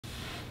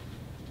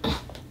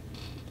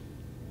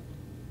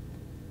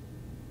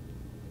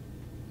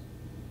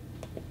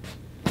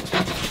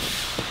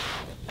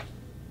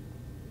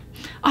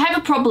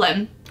a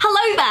problem.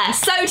 Hello there!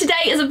 So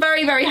today is a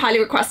very, very highly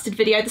requested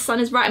video. The sun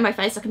is right in my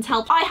face, I can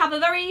tell. I have a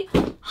very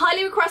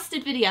highly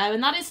requested video,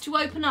 and that is to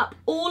open up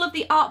all of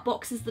the art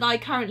boxes that I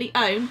currently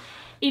own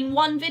in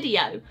one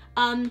video.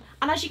 And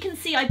as you can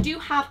see, I do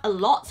have a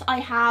lot. I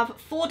have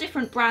 4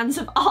 different brands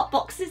of art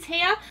boxes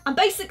here, and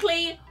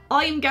basically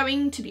I am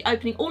going to be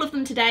opening all of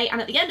them today, and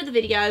at the end of the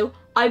video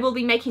I will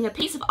be making a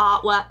piece of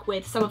artwork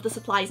with some of the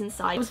supplies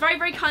inside. I was very,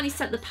 very kindly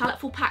sent the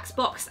Paletteful Packs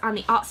box and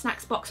the Art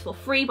Snacks box for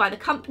free by the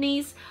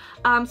companies,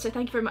 so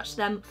thank you very much to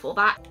them for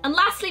that. And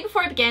lastly,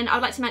 before I begin, I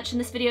would like to mention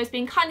this video is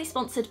being kindly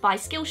sponsored by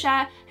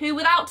Skillshare, who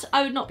without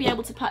I would not be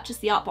able to purchase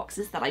the art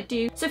boxes that I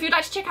do. So if you'd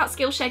like to check out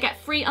Skillshare,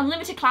 get free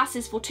unlimited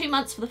classes for 2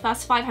 months for the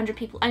first 500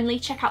 people only,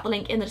 check out the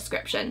link in the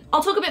description.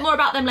 I'll talk a bit more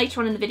about them later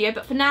on in the video,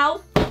 but for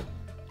now,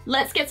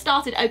 let's get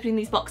started opening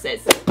these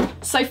boxes.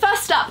 So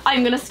first up,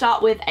 I'm going to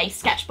start with a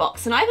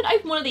Sketchbox, and I haven't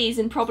opened one of these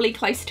in probably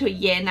close to a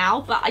year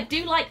now, but I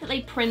do like that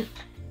they print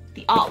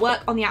the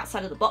artwork on the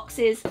outside of the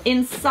boxes.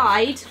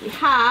 Inside we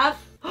have,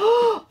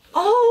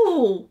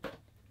 oh,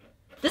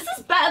 this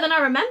is better than I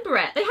remember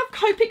it. They have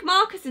Copic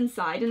markers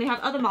inside, and they have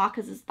other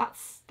markers.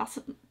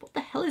 What the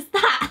hell is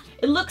that?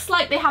 It looks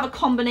like they have a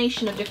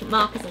combination of different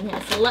markers in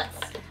here, so let's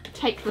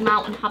take them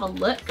out and have a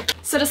look.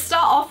 So to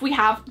start off, we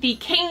have the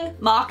King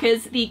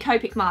markers, the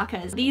Copic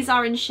markers. These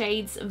are in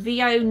shades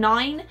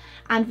VO9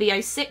 and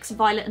VO6,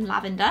 violet and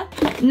lavender.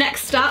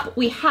 Next up,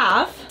 we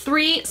have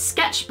 3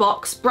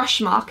 Sketchbox brush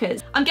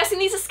markers. I'm guessing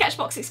these are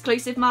Sketchbox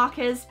exclusive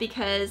markers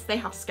because they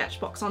have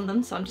Sketchbox on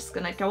them, so I'm just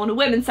gonna go on a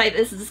whim and say that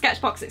this is a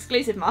Sketchbox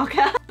exclusive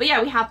marker. But yeah,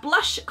 we have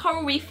Blush,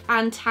 Coral Reef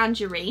and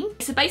Tangerine.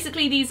 So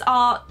basically these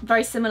are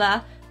very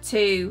similar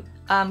to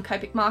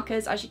Copic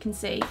markers, as you can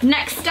see.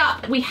 Next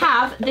up, we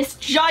have this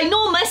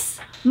ginormous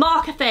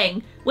marker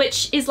thing,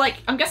 which is like,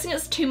 I'm guessing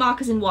it's 2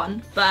 markers in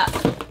one,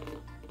 but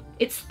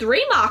it's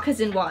 3 markers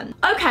in one.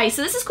 Okay,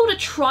 so this is called a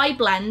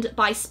Tri-Blend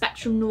by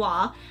Spectrum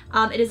Noir.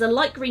 It is a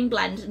light green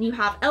blend, and you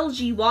have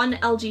LG1,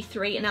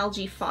 LG3 and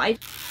LG5.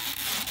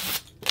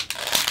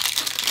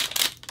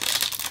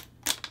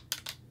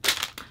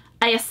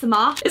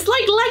 ASMR. It's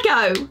like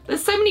Lego.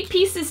 There's so many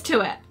pieces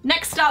to it.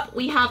 Next up,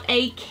 we have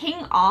a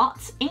King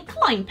Art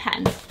Inkline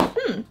pen.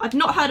 I've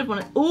not heard of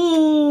one.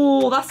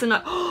 Oh, that's a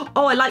nice.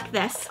 Oh, I like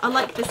this. I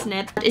like this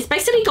nib. It's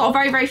basically got a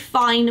very, very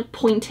fine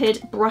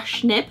pointed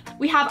brush nib.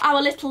 We have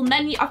our little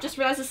menu. I've just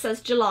realized it says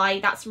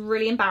July. That's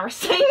really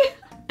embarrassing.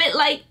 Bit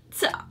late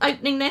to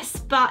opening this,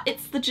 but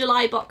it's the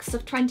July box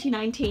of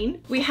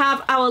 2019. We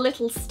have our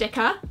little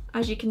sticker,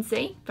 as you can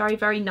see, very,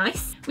 very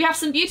nice. We have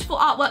some beautiful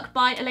artwork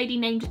by a lady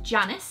named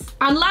Janice.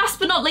 And last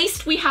but not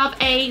least, we have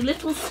a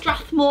little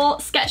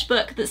Strathmore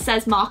sketchbook that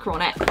says marker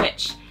on it,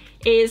 which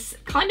is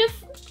kind of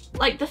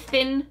like the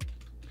thin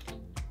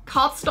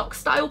cardstock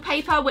style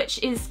paper,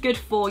 which is good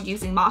for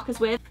using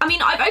markers with. I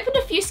mean, I've opened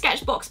a few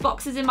Sketchbox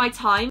boxes in my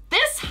time.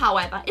 This,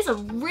 however, is a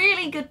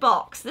really good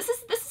box. This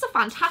is a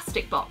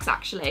fantastic box,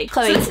 actually.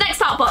 Chloe, so this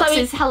next art box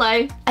is,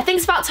 hello. I think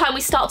it's about time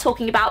we start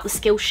talking about the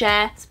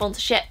Skillshare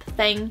sponsorship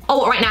thing.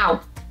 Oh, right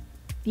now?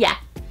 Yeah.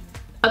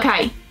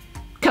 Okay.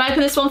 Can I open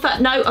this one first?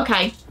 No?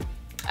 Okay.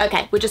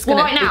 Okay, we're just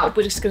gonna,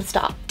 we're just gonna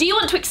start. Do you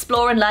want to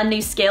explore and learn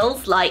new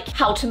skills like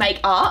how to make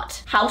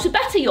art, how to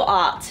better your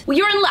art? Well,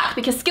 you're in luck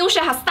because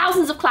Skillshare has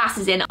thousands of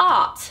classes in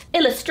art,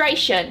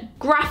 illustration,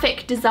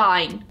 graphic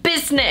design,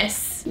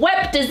 business,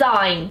 web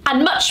design,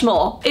 and much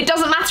more. It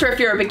doesn't matter if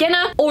you're a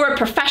beginner or a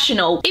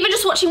professional. Even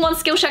just watching one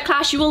Skillshare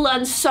class, you will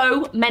learn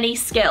so many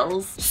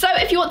skills. So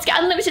if you want to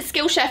get unlimited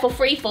Skillshare for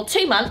free for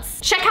 2 months,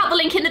 check out the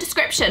link in the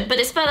description, but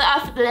it's for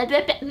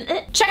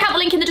check out the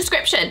link in the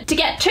description to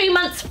get 2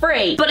 months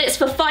free, but it's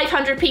for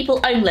 500 people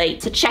only,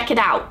 so check it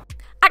out.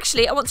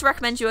 Actually, I want to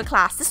recommend you a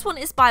class. This one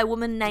is by a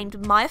woman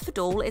named Maya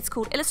Fadul. It's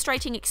called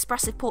Illustrating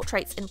Expressive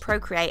Portraits in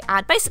Procreate,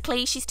 and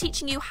basically she's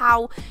teaching you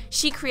how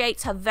she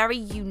creates her very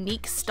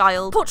unique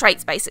style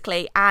portraits,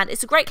 basically, and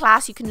it's a great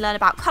class. You can learn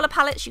about colour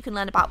palettes, you can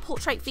learn about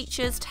portrait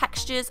features,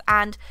 textures,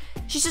 and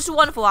she's just a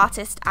wonderful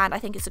artist, and I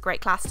think it's a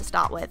great class to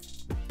start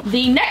with.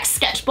 The next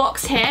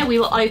Sketchbox here we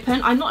will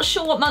open. I'm not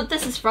sure what month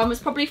this is from. It's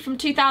probably from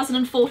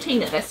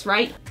 2014 at this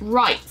rate.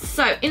 Right,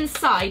 so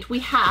inside we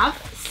have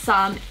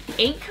some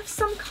ink of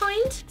some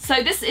kind.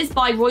 So this is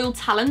by Royal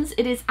Talons.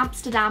 It is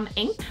Amsterdam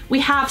ink. We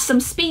have some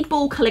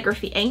Speedball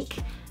calligraphy ink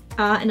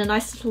in a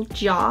nice little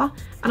jar.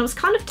 And I was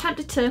kind of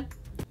tempted to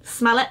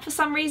smell it for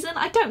some reason.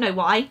 I don't know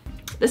why.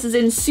 This is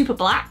in super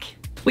black.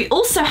 We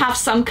also have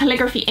some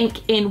calligraphy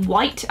ink in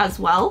white as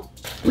well.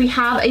 We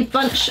have a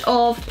bunch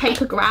of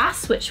paper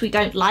grass, which we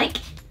don't like.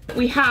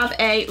 We have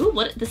a, ooh,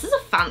 what, this is a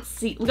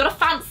fancy, we got a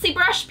fancy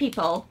brush,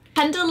 people.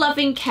 Tender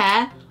Loving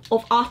Care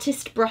of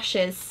Artist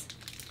Brushes.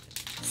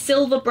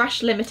 Silver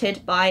Brush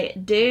Limited by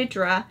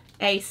Deirdre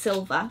A.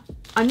 Silver.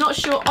 I'm not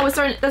sure, oh, is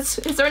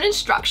there an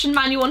instruction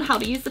manual on how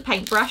to use the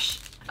paintbrush?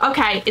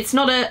 Okay, it's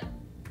not a,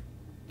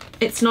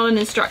 It's not an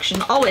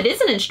instruction. Oh, it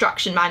is an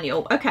instruction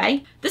manual.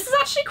 Okay. This is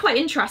actually quite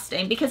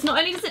interesting because not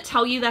only does it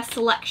tell you their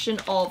selection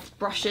of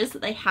brushes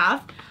that they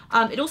have,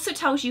 it also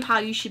tells you how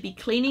you should be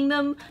cleaning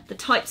them, the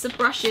types of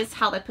brushes,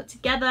 how they're put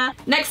together.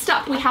 Next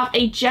up, we have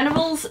a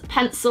General's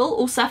pencil,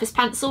 all surface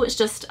pencil. It's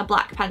just a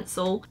black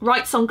pencil.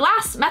 Writes on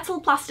glass, metal,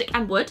 plastic,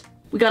 and wood.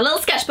 We got a little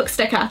sketchbook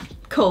sticker.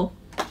 Cool.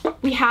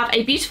 We have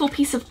a beautiful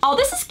piece of, oh,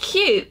 this is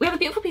cute. We have a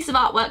beautiful piece of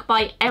artwork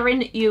by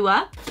Erin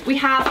Ewer. We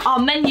have our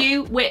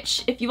menu,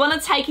 which if you want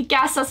to take a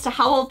guess as to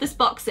how old this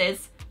box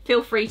is,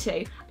 feel free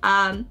to.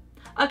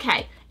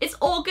 Okay, it's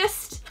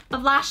August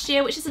of last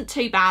year, which isn't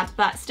too bad,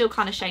 but still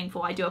kind of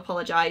shameful. I do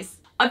apologise.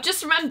 I've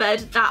just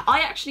remembered that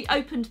I actually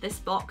opened this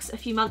box a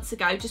few months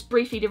ago, just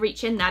briefly to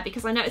reach in there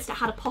because I noticed it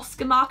had a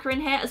Posca marker in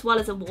here as well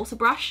as a water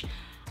brush.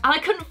 And I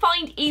couldn't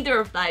find either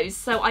of those,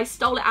 so I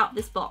stole it out of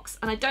this box.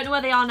 And I don't know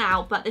where they are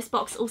now, but this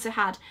box also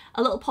had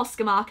a little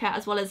Posca marker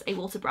as well as a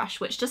water brush,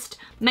 which just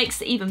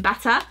makes it even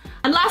better.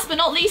 And last but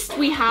not least,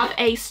 we have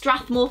a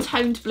Strathmore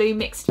Toned Blue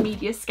Mixed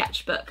Media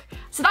Sketchbook.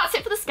 So that's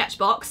it for the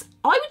Sketchbox.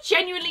 I would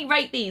genuinely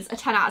rate these a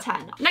 10 out of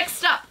 10.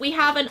 Next up, we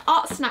have an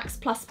Art Snacks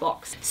Plus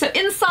box. So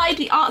inside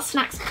the Art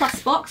Snacks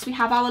Plus box, we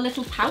have our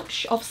little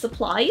pouch of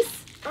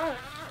supplies.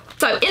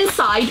 So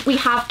inside we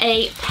have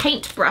a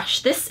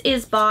paintbrush. This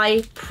is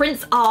by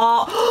Prince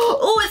Art.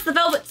 Oh, it's the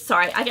velvet.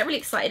 Sorry, I get really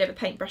excited over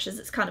paintbrushes.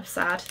 It's kind of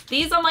sad.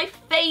 These are my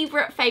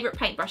favorite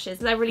paintbrushes.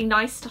 They're really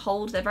nice to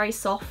hold. They're very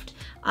soft.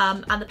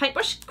 And the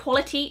paintbrush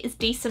quality is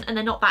decent and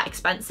they're not that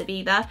expensive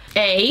either.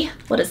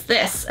 What is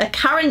this? A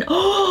Caran,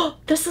 oh,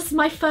 this is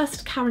my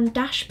first Caran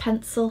d'Ache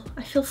pencil.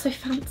 I feel so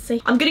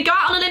fancy. I'm gonna go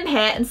out on a limb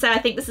here and say I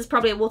think this is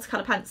probably a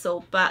watercolor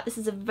pencil, but this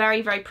is a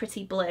very, very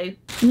pretty blue.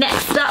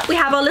 Next up, we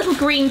have our little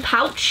green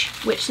pouch,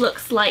 which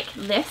looks like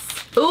this.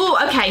 Oh,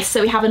 okay,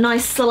 so we have a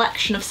nice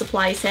selection of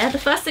supplies here. The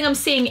first thing I'm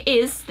seeing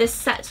is this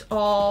set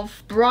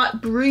of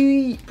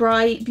Brunzil.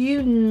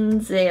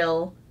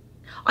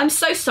 I'm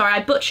so sorry,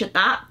 I butchered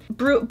that.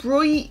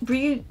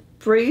 Brunzil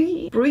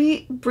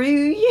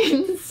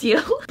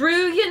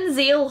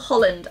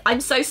Holland. I'm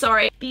so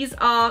sorry. These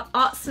are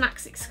Art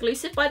Snacks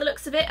exclusive by the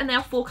looks of it, and they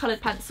are 4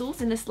 coloured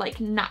pencils in this like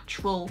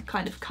natural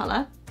kind of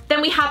colour.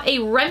 Then we have a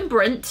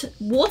Rembrandt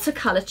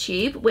watercolour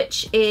tube,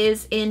 which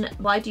is in,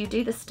 why do you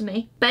do this to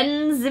me?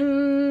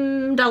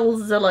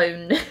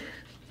 Benzimidazolone.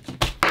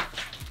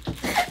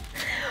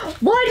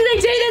 Why do they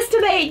do this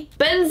to me?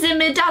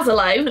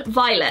 Benzimidazolone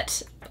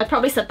Violet. I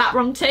probably said that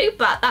wrong too,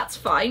 but that's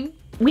fine.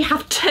 We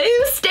have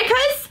 2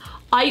 stickers.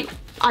 I've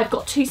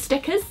got 2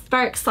 stickers,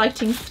 very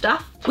exciting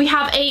stuff. We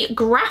have a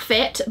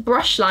graphite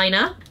brush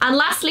liner. And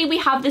lastly, we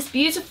have this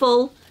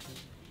beautiful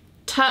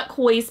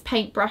turquoise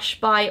paintbrush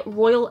by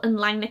Royal &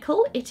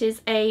 Langnickel. It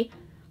is a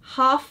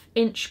 1/2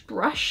 inch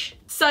brush.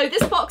 So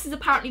this box is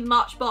apparently the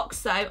March box,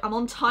 so I'm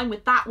on time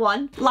with that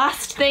one.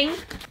 Last thing,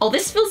 oh,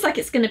 this feels like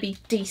it's gonna be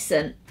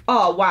decent.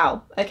 Oh,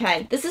 wow,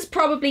 okay. This is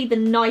probably the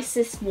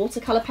nicest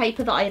watercolor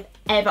paper that I have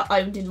ever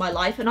owned in my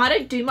life. And I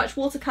don't do much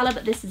watercolor,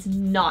 but this is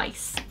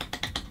nice.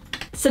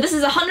 So this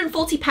is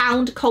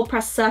 £140 cold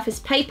pressed surface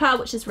paper,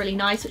 which is really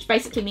nice, which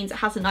basically means it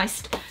has a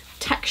nice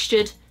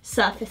textured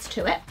surface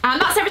to it.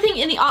 And that's everything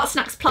in the Art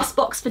Snacks Plus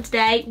box for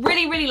today.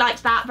 Really, really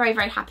liked that. Very,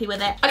 very happy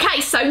with it. Okay,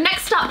 so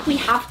next up we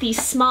have the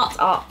Smart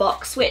Art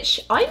box, which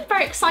I'm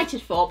very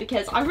excited for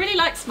because I really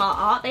like Smart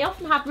Art. They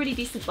often have really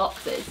decent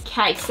boxes.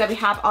 Okay, so we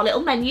have our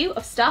little menu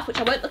of stuff, which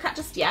I won't look at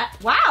just yet.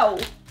 Wow,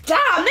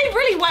 damn, they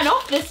really went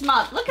off this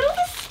month. Look at all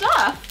this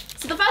stuff.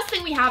 So the first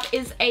thing we have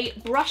is a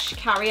brush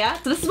carrier.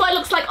 So this is what it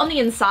looks like on the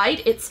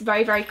inside. It's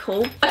very, very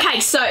cool.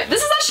 Okay, so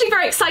this is actually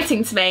very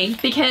exciting to me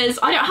because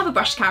I don't have a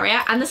brush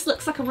carrier and this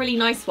looks like a really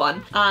nice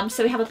one.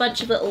 So we have a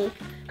bunch of little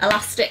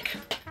elastic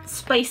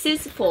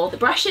spaces for the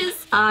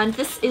brushes, and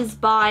this is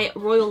by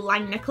Royal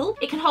Langnickel.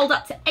 It can hold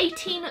up to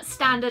 18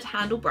 standard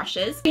handle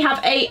brushes. We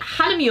have a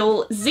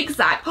Hahnemühle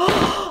zigzag.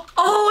 Oh,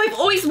 I've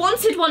always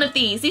wanted one of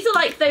these. These are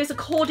like those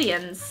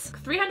accordions.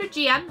 300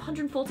 GM,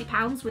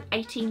 £140 with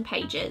 18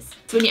 pages.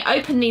 So when you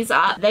open these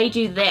up, they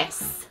do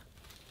this.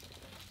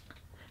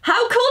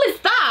 How cool is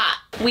that?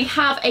 We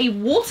have a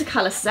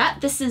watercolor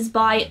set. This is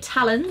by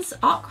Talons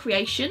Art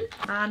Creation,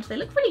 and they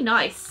look really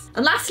nice.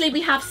 And lastly, we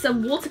have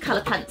some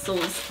watercolor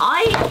pencils.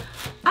 I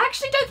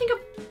actually don't think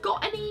I've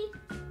got any.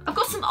 I've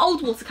got some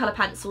old watercolor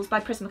pencils by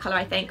Prismacolor,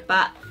 I think,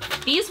 but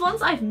these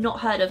ones I've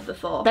not heard of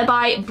before. They're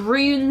by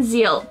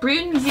Brunzil.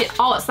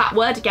 Oh, it's that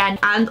word again.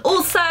 And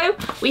also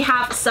we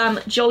have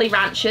some Jolly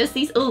Ranchers.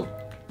 These, oh.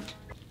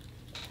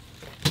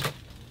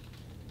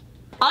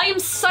 I am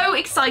so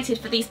excited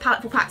for these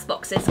Paletteful Packs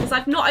boxes because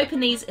I've not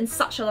opened these in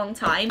such a long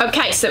time.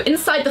 Okay, so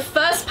inside the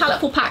first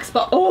Paletteful Packs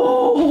box,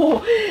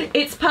 oh,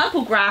 it's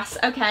purple grass,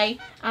 okay.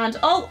 And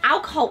oh,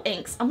 alcohol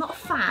inks, I'm not a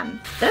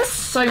fan. There's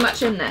so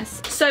much in this.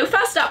 So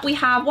first up we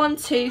have 1,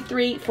 2,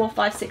 3, 4,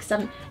 5, 6,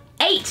 7,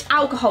 8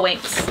 alcohol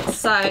inks.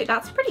 So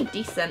that's pretty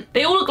decent.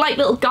 They all look like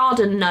little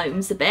garden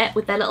gnomes a bit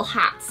with their little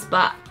hats,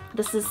 but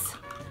this is,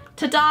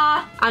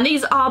 ta-da. And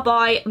these are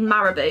by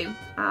Marabou.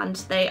 And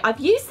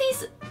I've used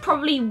these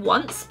probably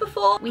once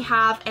before. We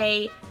have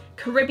a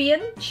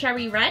Caribbean,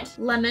 cherry red,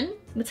 lemon,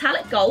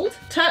 metallic gold,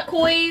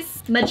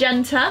 turquoise,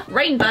 magenta,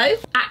 rainbow,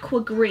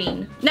 aqua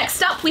green.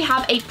 Next up, we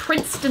have a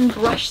Princeton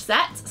brush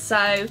set.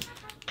 So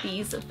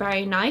these are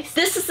very nice.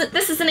 This is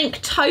an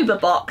Inktober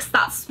box.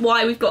 That's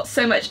why we've got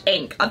so much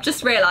ink. I've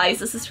just realized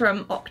this is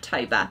from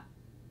October.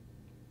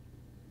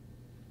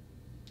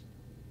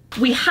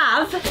 We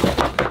have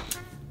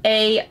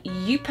a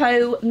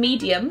Yupo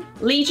medium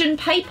Legion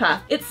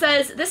paper. It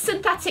says this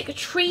synthetic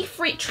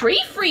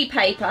tree-free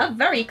paper,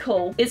 very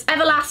cool, is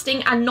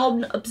everlasting and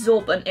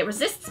non-absorbent. It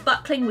resists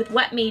buckling with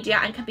wet media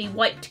and can be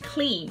wiped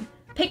clean.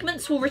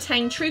 Pigments will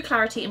retain true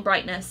clarity and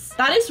brightness.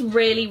 That is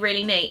really,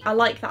 really neat. I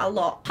like that a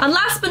lot. And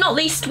last but not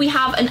least, we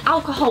have an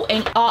alcohol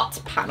ink art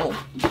panel,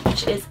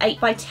 which is 8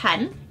 by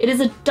 10. It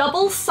is a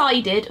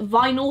double-sided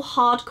vinyl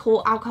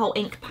hardcore alcohol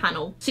ink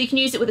panel. So you can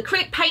use it with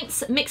acrylic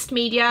paints, mixed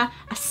media,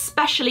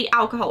 especially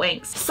alcohol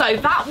inks. So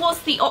that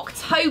was the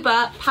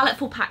October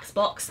Paletteful Packs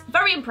box.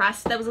 Very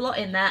impressed. There was a lot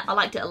in there. I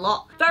liked it a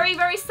lot. Very,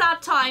 very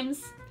sad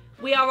times.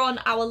 We are on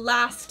our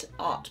last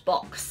art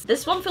box.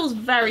 This one feels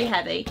very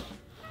heavy.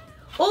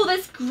 Oh,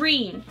 there's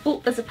green.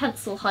 Oh, there's a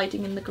pencil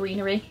hiding in the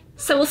greenery.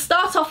 So we'll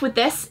start off with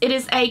this. It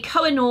is a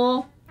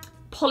Koh-i-Noor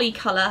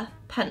Polycolour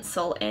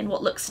pencil in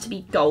what looks to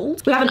be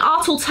gold. We have an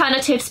Art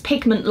Alternatives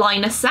pigment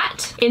liner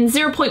set in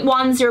 0.1,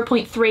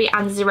 0.3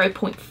 and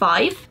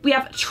 0.5. We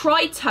have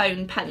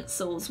tritone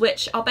pencils,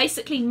 which are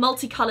basically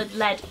multicoloured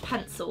lead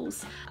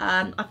pencils.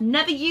 I've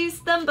never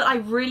used them, but I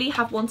really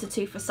have wanted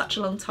to for such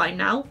a long time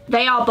now.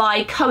 They are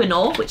by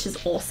Koh-i-Noor, which is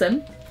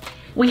awesome.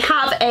 We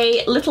have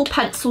a little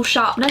pencil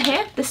sharpener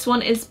here. This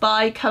one is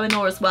by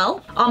Koh-i-Noor as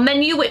well. Our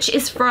menu, which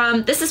is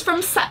from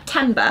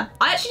September.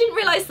 I actually didn't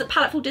realise that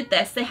Paletteful did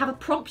this. They have a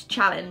prompt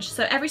challenge.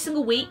 So every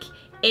single week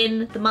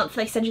in the month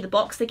they send you the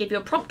box, they give you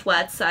a prompt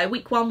word. So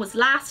week 1 was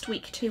last,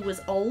 week 2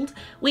 was old,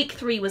 week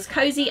 3 was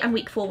cozy, and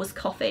week 4 was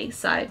coffee.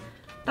 So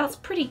that's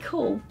pretty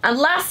cool. And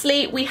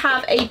lastly, we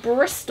have a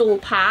Bristol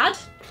pad.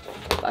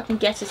 If I can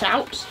get it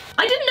out.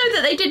 I didn't know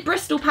that they did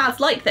Bristol pads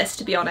like this,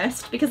 to be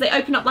honest, because they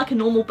open up like a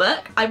normal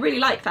book. I really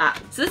like that.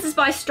 So this is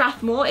by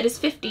Strathmore. It is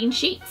 15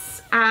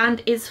 sheets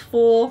and is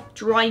for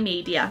dry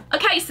media.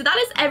 Okay, so that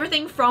is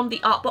everything from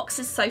the art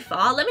boxes so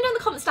far. Let me know in the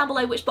comments down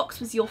below which box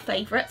was your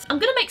favourite. I'm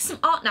gonna make some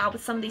art now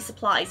with some of these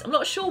supplies. I'm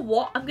not sure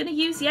what I'm gonna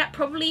use yet.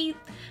 Probably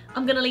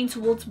I'm gonna lean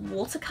towards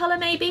watercolour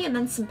maybe, and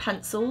then some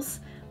pencils.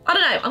 I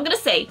don't know, I'm gonna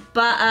see.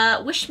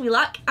 But wish me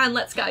luck and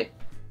let's go.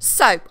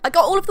 So, I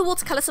got all of the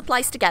watercolour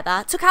supplies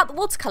together, took out the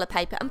watercolour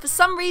paper, and for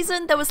some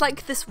reason there was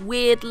like this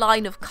weird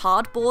line of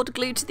cardboard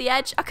glued to the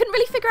edge. I couldn't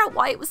really figure out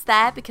why it was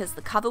there because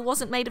the cover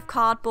wasn't made of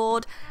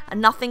cardboard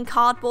and nothing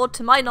cardboard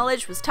to my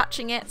knowledge was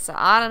touching it, so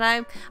I don't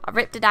know. I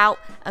ripped it out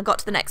and got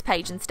to the next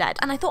page instead.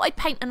 And I thought I'd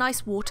paint a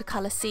nice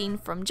watercolour scene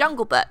from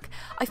Jungle Book.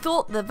 I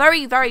thought the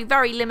very, very,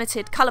 very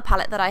limited colour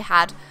palette that I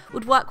had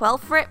would work well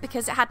for it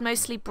because it had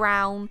mostly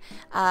brown,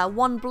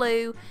 1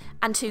 blue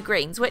and 2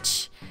 greens,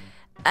 which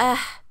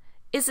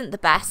isn't the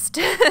best.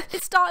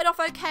 It started off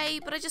okay,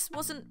 but I just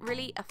wasn't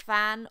really a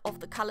fan of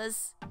the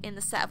colours in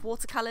the set of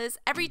watercolours.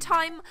 Every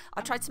time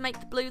I tried to make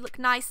the blue look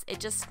nice, it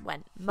just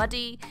went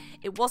muddy.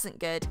 It wasn't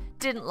good.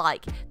 Didn't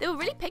like. They were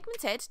really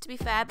pigmented, to be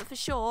fair, but for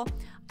sure,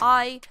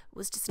 I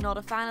was just not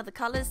a fan of the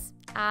colours,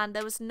 and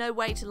there was no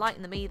way to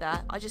lighten them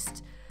either.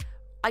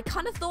 I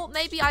kind of thought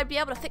maybe I'd be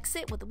able to fix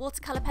it with the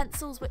watercolour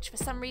pencils, which for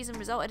some reason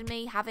resulted in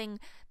me having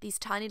these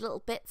tiny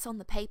little bits on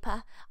the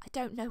paper. I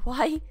don't know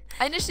why.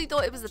 I initially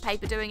thought it was the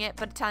paper doing it,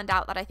 but it turned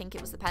out that I think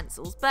it was the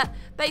pencils. But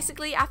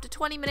basically, after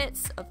 20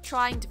 minutes of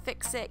trying to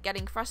fix it,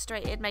 getting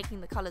frustrated,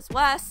 making the colours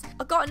worse,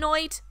 I got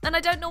annoyed, and I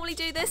don't normally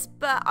do this,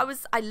 but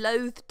I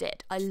loathed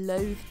it. I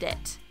loathed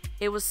it.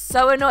 It was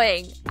so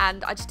annoying,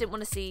 and I just didn't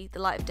want to see the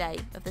light of day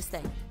of this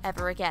thing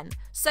ever again.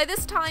 So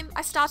this time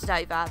I started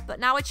over, but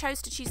now I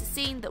chose to choose a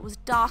scene that was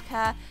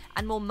darker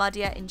and more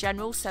muddier in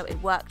general, so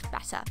it worked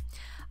better.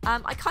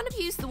 I kind of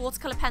used the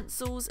watercolour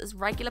pencils as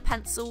regular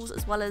pencils,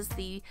 as well as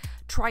the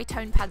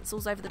tritone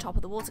pencils over the top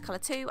of the watercolour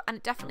too, and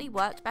it definitely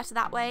worked better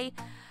that way.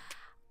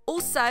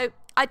 Also,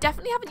 I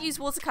definitely haven't used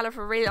watercolour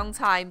for a really long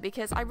time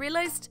because I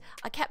realised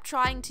I kept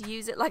trying to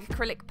use it like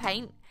acrylic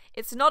paint.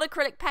 It's not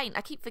acrylic paint.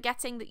 I keep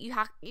forgetting that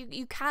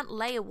you can't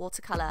layer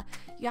watercolour.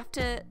 You have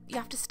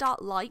to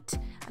start light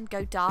and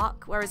go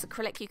dark, whereas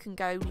acrylic you can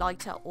go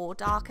lighter or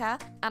darker.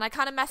 And I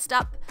kind of messed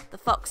up the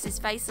fox's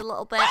face a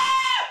little bit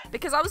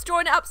because I was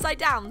drawing it upside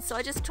down, so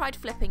I just tried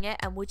flipping it,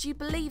 and would you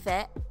believe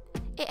it?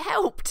 It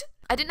helped.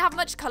 I didn't have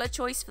much colour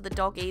choice for the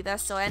dog either,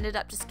 so I ended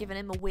up just giving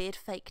him a weird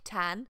fake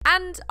tan.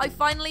 And I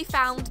finally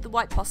found the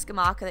white Posca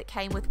marker that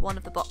came with one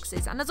of the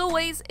boxes, and as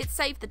always, it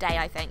saved the day,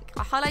 I think.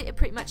 I highlighted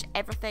pretty much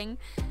everything,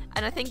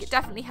 and I think it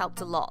definitely helped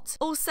a lot.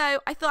 Also,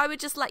 I thought I would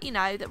just let you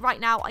know that right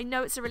now, I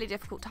know it's a really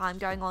difficult time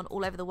going on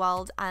all over the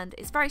world, and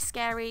it's very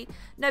scary.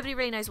 Nobody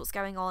really knows what's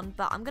going on,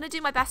 but I'm going to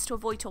do my best to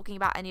avoid talking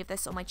about any of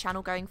this on my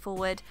channel going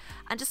forward,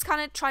 and just kind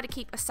of try to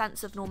keep a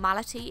sense of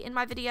normality in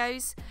my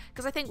videos,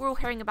 because I think we're all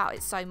hearing about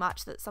it so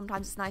much that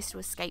sometimes it's nice to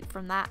escape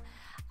from that.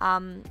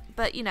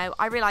 But you know,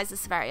 I realise the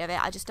severity of it.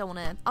 I just don't want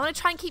to. I want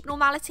to try and keep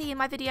normality in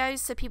my videos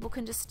so people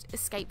can just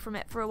escape from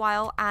it for a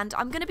while. And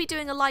I'm going to be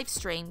doing a live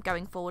stream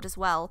going forward as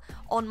well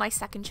on my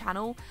second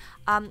channel.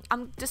 I'm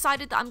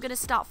decided that I'm going to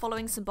start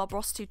following some Bob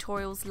Ross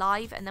tutorials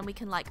live, and then we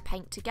can like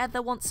paint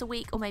together once a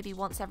week or maybe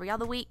once every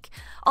other week.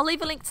 I'll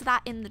leave a link to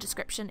that in the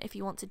description if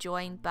you want to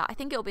join, but I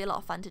think it'll be a lot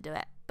of fun to do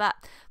it. But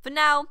for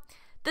now,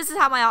 this is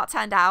how my art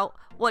turned out.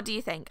 What do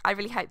you think? I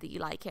really hope that you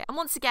like it. And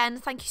once again,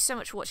 thank you so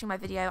much for watching my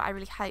video. I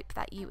really hope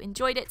that you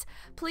enjoyed it.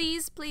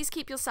 Please, please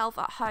keep yourself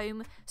at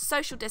home.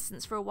 Social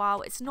distance for a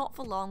while. It's not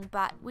for long,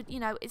 but you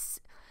know,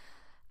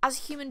 as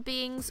human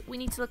beings, we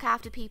need to look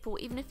after people.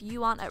 Even if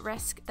you aren't at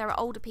risk, there are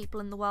older people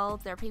in the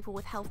world. There are people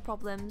with health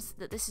problems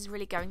that this is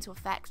really going to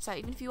affect. So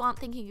even if you aren't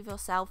thinking of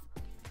yourself,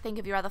 think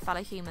of your other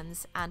fellow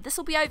humans. And this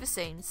will be over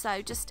soon.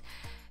 So just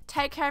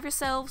take care of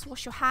yourselves,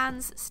 wash your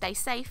hands, stay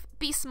safe,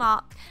 be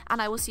smart,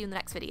 and I will see you in the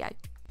next video.